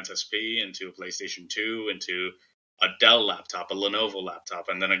Boy Advance SP into a PlayStation 2 into a Dell laptop, a Lenovo laptop,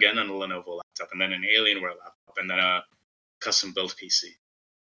 and then again a Lenovo laptop, and then an Alienware laptop, and then a custom built PC.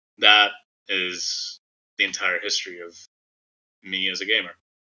 That is the entire history of me as a gamer.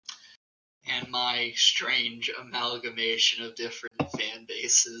 And my strange amalgamation of different fan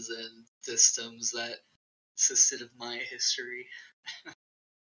bases and systems that consisted of my history.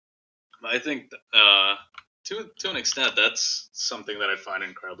 I think to an extent that's something that I find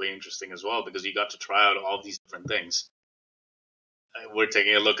incredibly interesting as well, because you got to try out all these different things. We're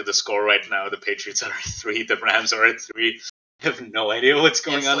taking a look at the score right now. The Patriots are at 3, the Rams are at 3. I have no idea what's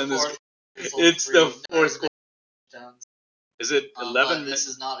going on in this. It's the fourth quarter. Is it 11? This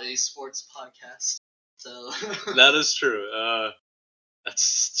is not a sports podcast, so that is true.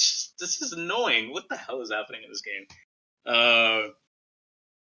 This is annoying. What the hell is happening in this game? But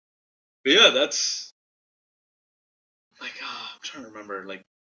yeah, that's like I'm trying to remember. Like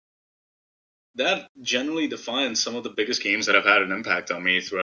that generally defines some of the biggest games that have had an impact on me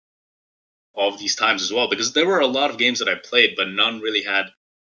throughout all of these times as well. Because there were a lot of games that I played, but none really had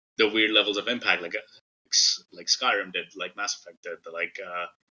the weird levels of impact like Skyrim did, like Mass Effect did, like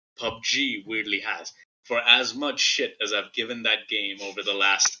PUBG weirdly has. For as much shit as I've given that game over the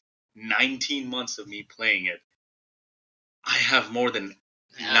last 19 months of me playing it, I have more than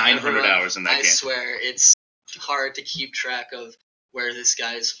 900 hours in that game. I swear, it's hard to keep track of where this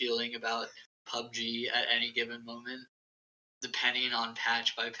guy is feeling about PUBG at any given moment, depending on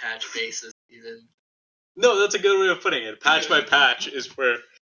patch by patch basis even. No, that's a good way of putting it. Patch by patch is where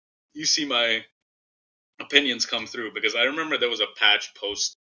you see my opinions come through, because I remember there was a patch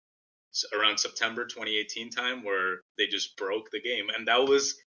post around September 2018 time where they just broke the game, and that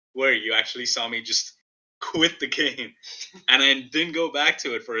was where you actually saw me just quit the game, and I didn't go back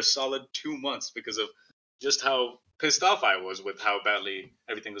to it for a solid 2 months because of just how pissed off I was with how badly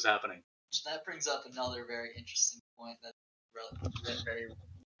everything was happening. That brings up another very interesting point that's very,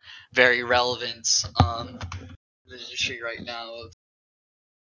 very relevant the industry right now of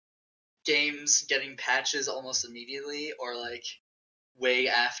games getting patches almost immediately, or like way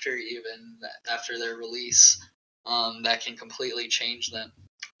after their release, that can completely change them.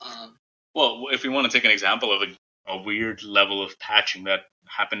 Well, if we want to take an example of a weird level of patching that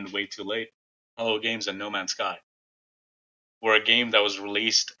happened way too late, Hello Games and No Man's Sky were a game that was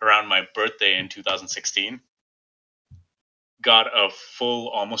released around my birthday in 2016, got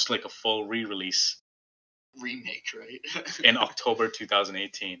almost like a full re-release. Remake, right? in October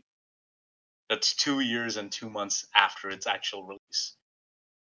 2018. That's 2 years and 2 months after its actual release.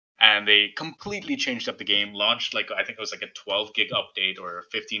 And they completely changed up the game, launched I think it was like a 12 gig update or a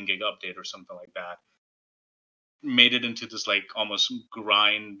 15 gig update or something like that. Made it into this like almost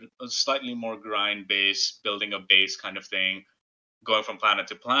slightly more grind base, building a base kind of thing, going from planet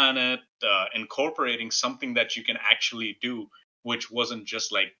to planet, incorporating something that you can actually do, which wasn't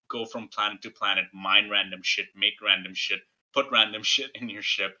just like go from planet to planet, mine random shit, make random shit, put random shit in your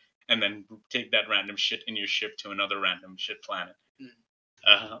ship, and then take that random shit in your ship to another random shit planet.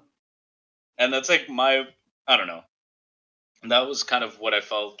 And that's like I don't know. That was kind of what I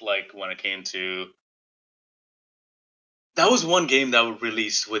felt like when it came to. That was one game that was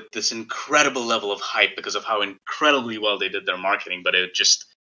released with this incredible level of hype because of how incredibly well they did their marketing, but it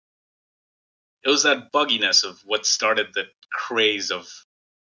was that bugginess of what started the craze of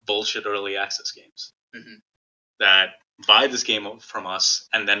bullshit early access games. Mm-hmm. That buy this game from us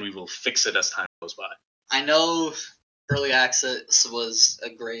and then we will fix it as time goes by. I know early access was a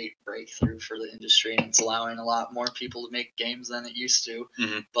great breakthrough for the industry, and it's allowing a lot more people to make games than it used to.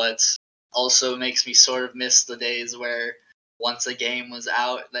 Mm-hmm. But also makes me sort of miss the days where once a game was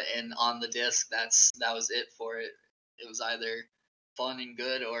out and on the disc, that was it for it. It was either fun and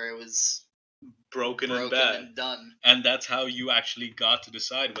good, or it was broken and bad and done. And that's how you actually got to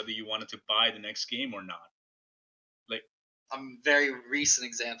decide whether you wanted to buy the next game or not. Like a very recent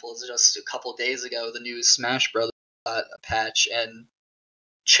example is just a couple days ago, the new Smash Brothers got a patch and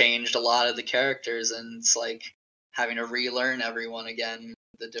changed a lot of the characters, and it's like having to relearn everyone again,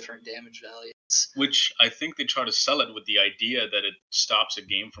 the different damage values. Which I think they try to sell it with the idea that it stops a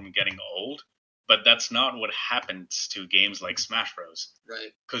game from getting old, But that's not what happens to games like Smash Bros.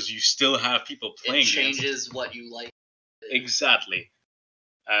 Right. Because you still have people playing It changes what you like. Exactly.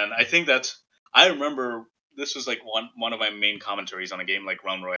 And I think I remember this was like one of my main commentaries on a game like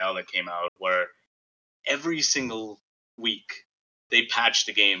Realm Royale that came out, where every single week they patched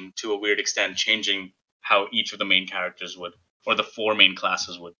the game to a weird extent, changing how each of the main characters would, or the four main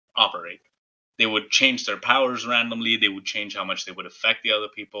classes would operate. They would change their powers randomly, they would change how much they would affect the other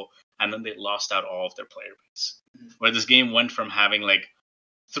people, and then they lost out all of their player base. Where this game went from having like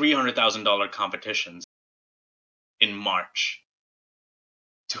 $300,000 competitions in March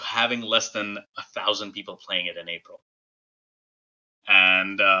to having less than 1,000 people playing it in April.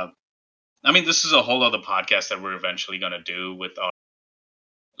 And I mean, this is a whole other podcast that we're eventually going to do with our,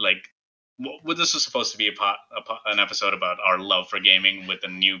 like, this was supposed to be an episode about our love for gaming, with a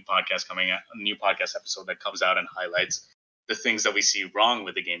new podcast episode that comes out and highlights the things that we see wrong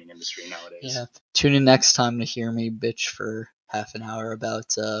with the gaming industry nowadays. Yeah, tune in next time to hear me bitch for half an hour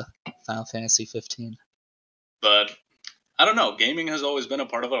about Final Fantasy 15. But I don't know, gaming has always been a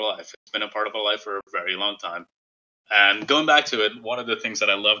part of our life. It's been a part of our life for a very long time. And going back to it, one of the things that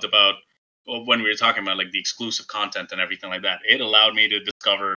I loved about when we were talking about like the exclusive content and everything like that, it allowed me to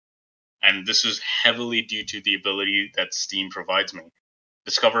discover, and this is heavily due to the ability that Steam provides me,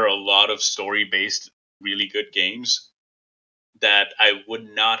 discover a lot of story-based, really good games that I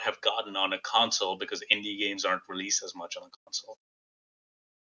would not have gotten on a console, because indie games aren't released as much on a console.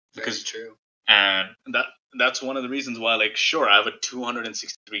 Because true. And that's one of the reasons why, like, sure, I have a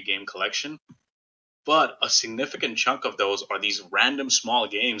 263 game collection, but a significant chunk of those are these random small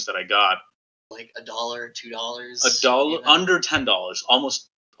games that I got. Like $1, $2? $1, under $10. Almost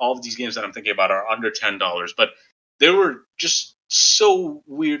all of these games that I'm thinking about are under $10, but they were just so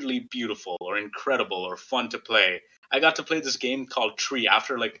weirdly beautiful or incredible or fun to play. I got to play this game called Tree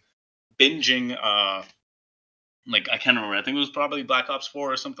after like binging like, I can't remember, I think it was probably Black Ops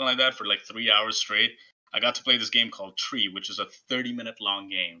 4 or something like that for like 3 hours straight. I got to play this game called Tree, which is a 30-minute long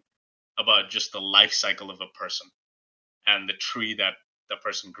game about just the life cycle of a person and the tree that the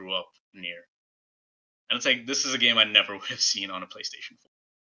person grew up near. And it's like, this is a game I never would have seen on a PlayStation 4.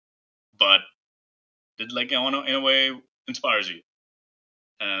 But it, like, in a way, inspires you.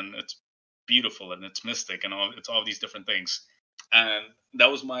 And it's beautiful and it's mystic and it's all these different things. And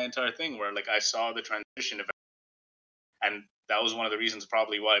that was my entire thing, where like I saw the transition of, and that was one of the reasons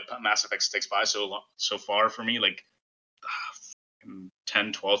probably why Mass Effect sticks by so far for me, like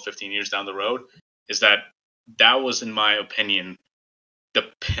 10, 12, 15 years down the road, is that was, in my opinion, the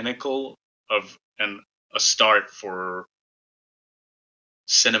pinnacle of a start for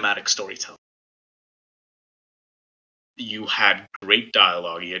cinematic storytelling. You had great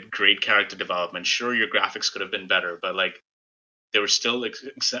dialogue, you had great character development. Sure, your graphics could have been better, but like they were still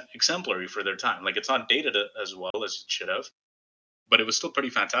exemplary for their time. Like, it's not dated as well as it should have, but it was still pretty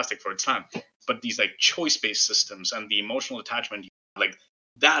fantastic for its time. But these like choice-based systems and the emotional attachment, like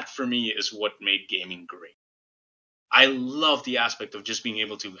that for me is what made gaming great. I love the aspect of just being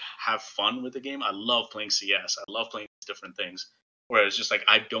able to have fun with the game. I love playing CS. I love playing different things. Whereas just like,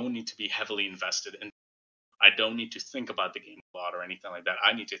 I don't need to be heavily invested in. I don't need to think about the game a lot or anything like that.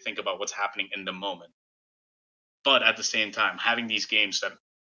 I need to think about what's happening in the moment. But at the same time, having these games that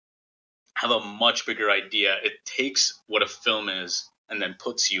have a much bigger idea, it takes what a film is and then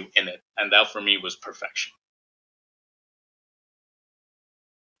puts you in it. And that for me was perfection.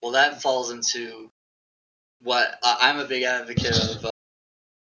 Well, that falls into what I'm a big advocate of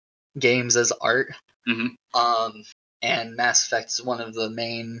games as art. Mm-hmm. And Mass Effect is one of the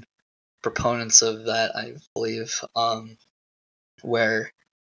main proponents of that, I believe, where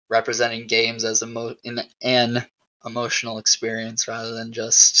representing games as an emotional experience rather than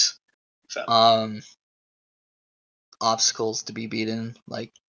just obstacles to be beaten,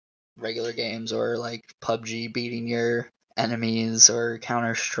 like regular games, or like PUBG beating your enemies, or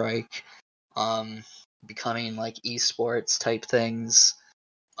Counter-Strike becoming like esports type things,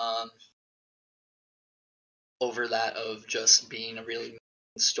 over that of just being a really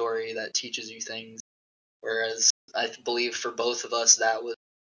story that teaches you things. Whereas I believe for both of us, that was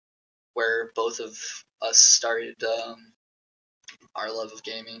where both of us started our love of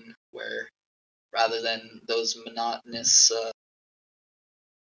gaming, where rather than those monotonous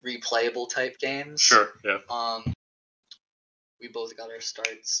replayable type games, sure, yeah, we both got our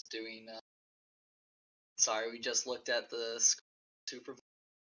starts doing sorry, we just looked at the Super Bowl.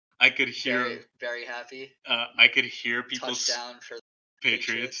 I could hear very, very happy. I could hear people touchdown for the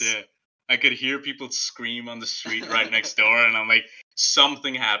Patriots. Yeah, I could hear people scream on the street right next door, and I'm like,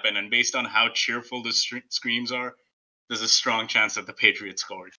 something happened. And based on how cheerful the screams are, there's a strong chance that the Patriots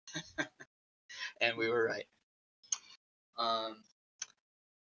scored. and we were right.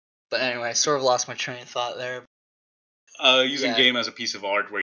 But anyway, I sort of lost my train of thought there. Using Yeah. game as a piece of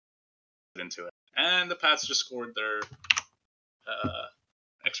art where you get into it. And the Pats just scored their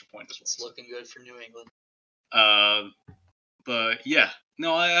extra point as well. It's looking good for New England. But yeah,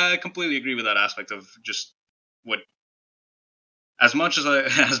 no, I completely agree with that aspect of just what. As much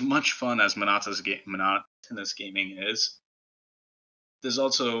fun as monotonous gaming is, there's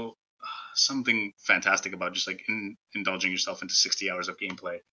also something fantastic about just like indulging yourself into 60 hours of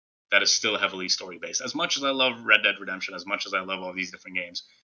gameplay that is still heavily story based. As much as I love Red Dead Redemption, as much as I love all these different games,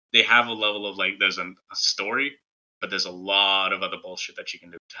 they have a level of like there's a story, but there's a lot of other bullshit that you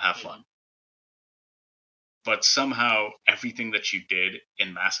can do to have fun. But somehow everything that you did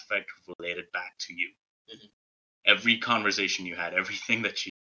in Mass Effect related back to you. Mm-hmm. Every conversation you had, everything that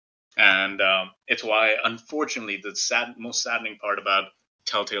you, and it's why, unfortunately, the most saddening part about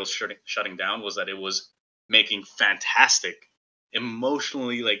Telltale shutting down was that it was making fantastic,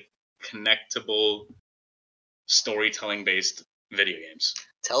 emotionally like connectable, storytelling-based video games.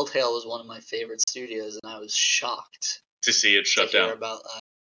 Telltale was one of my favorite studios, and I was shocked to see it shut to hear down. about that.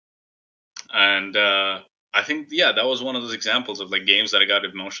 And I think, yeah, that was one of those examples of like games that I got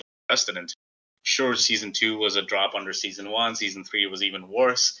emotionally invested into. Sure, season 2 was a drop under season 1. Season 3 was even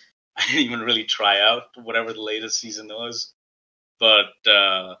worse. I didn't even really try out whatever the latest season was. But,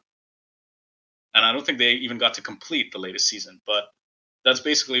 and I don't think they even got to complete the latest season. But that's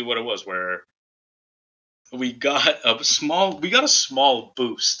basically what it was, where we got a small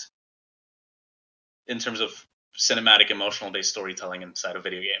boost in terms of cinematic, emotional-based storytelling inside a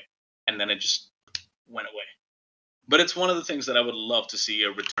video game. And then it just went away. But it's one of the things that I would love to see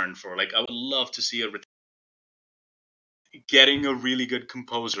a return for. Like, I would love to see getting a really good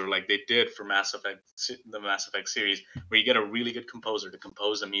composer like they did for Mass Effect, the Mass Effect series, where you get a really good composer to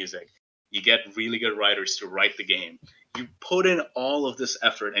compose the music. You get really good writers to write the game. You put in all of this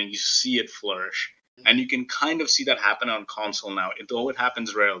effort and you see it flourish. And you can kind of see that happen on console now, though it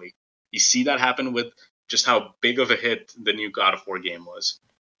happens rarely. You see that happen with just how big of a hit the new God of War game was.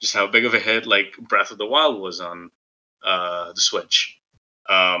 Just how big of a hit like Breath of the Wild was on the Switch.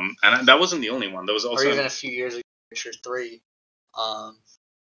 And that wasn't the only one. There was also, or even a few years ago, Witcher 3. What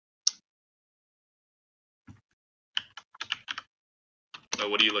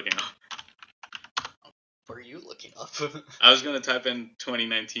are you looking up? What are you looking up? I was going to type in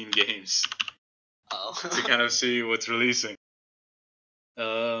 2019 games to kind of see what's releasing.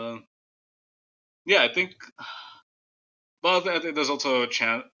 Yeah, I think. Well, I think there's also a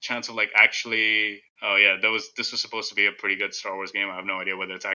chance of like actually. Oh yeah, this was supposed to be a pretty good Star Wars game. I have no idea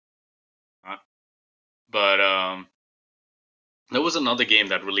whether it's actually or not. But there was another game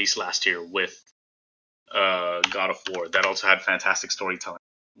that released last year with God of War that also had fantastic storytelling.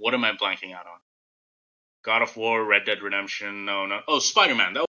 What am I blanking out on? God of War, Red Dead Redemption, oh,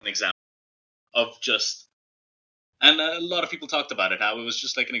 Spider-Man. That was an example of just, and a lot of people talked about it, how it was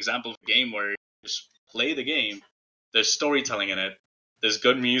just like an example of a game where you just play the game, there's storytelling in it, there's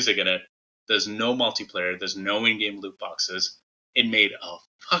good music in it, there's no multiplayer, there's no in-game loot boxes. It made a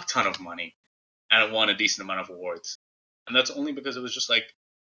fuck ton of money, and it won a decent amount of awards. And that's only because it was just like,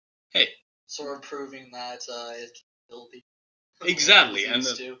 hey. Sort of proving that it can still be. Exactly, and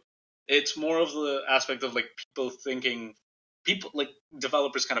it's more of the aspect of like people like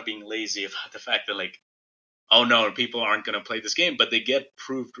developers kind of being lazy about the fact that like, oh no, people aren't going to play this game, but they get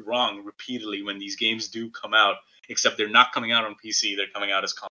proved wrong repeatedly when these games do come out, except they're not coming out on PC, they're coming out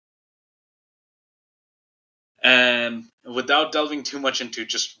as console. And without delving too much into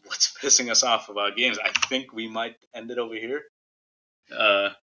just what's pissing us off about games, I think we might end it over here.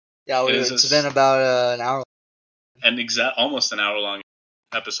 Yeah, it's been about an hour. And almost an hour long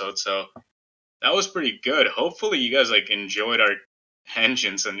episode, so that was pretty good. Hopefully you guys like enjoyed our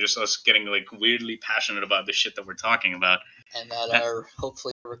tangents and just us getting like weirdly passionate about the shit that we're talking about. And that are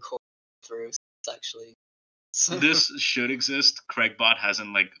hopefully recorded through actually. This should exist. Craigbot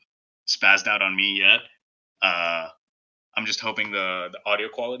hasn't like spazzed out on me yet. I'm just hoping the audio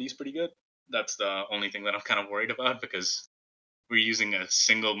quality is pretty good. That's the only thing that I'm kind of worried about, because we're using a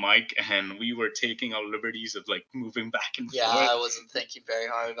single mic and we were taking our liberties of like moving back and forth. Yeah, I wasn't thinking very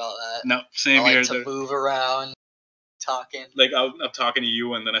hard about that. No, same here. here. I like to move around, talking. Like I'm talking to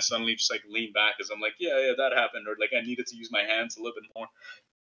you, and then I suddenly just like lean back as I'm like, yeah, that happened, or like I needed to use my hands a little bit more,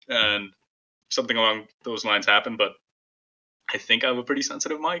 and something along those lines happened. But I think I have a pretty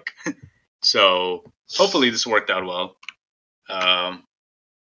sensitive mic, so hopefully this worked out well.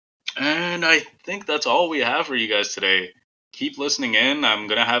 And I think that's all we have for you guys today. Keep listening in. I'm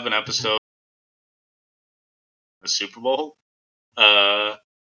gonna have an episode of the Super Bowl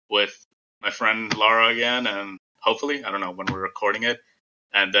with my friend Laura again, and hopefully, I don't know when we're recording it.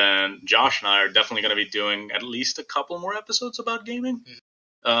 And then Josh and I are definitely going to be doing at least a couple more episodes about gaming,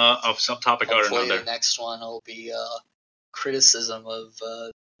 of some topic or Hopefully another. the next one will be criticism of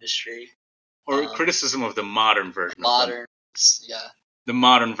industry. Or criticism of the modern version of them. Modern, yeah. The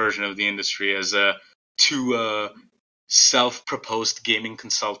modern version of the industry, as two self-proposed gaming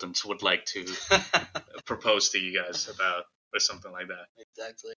consultants would like to propose to you guys about, or something like that.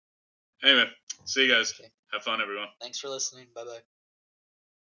 Exactly. Anyway, see you guys. Okay. Have fun, everyone. Thanks for listening. Bye-bye.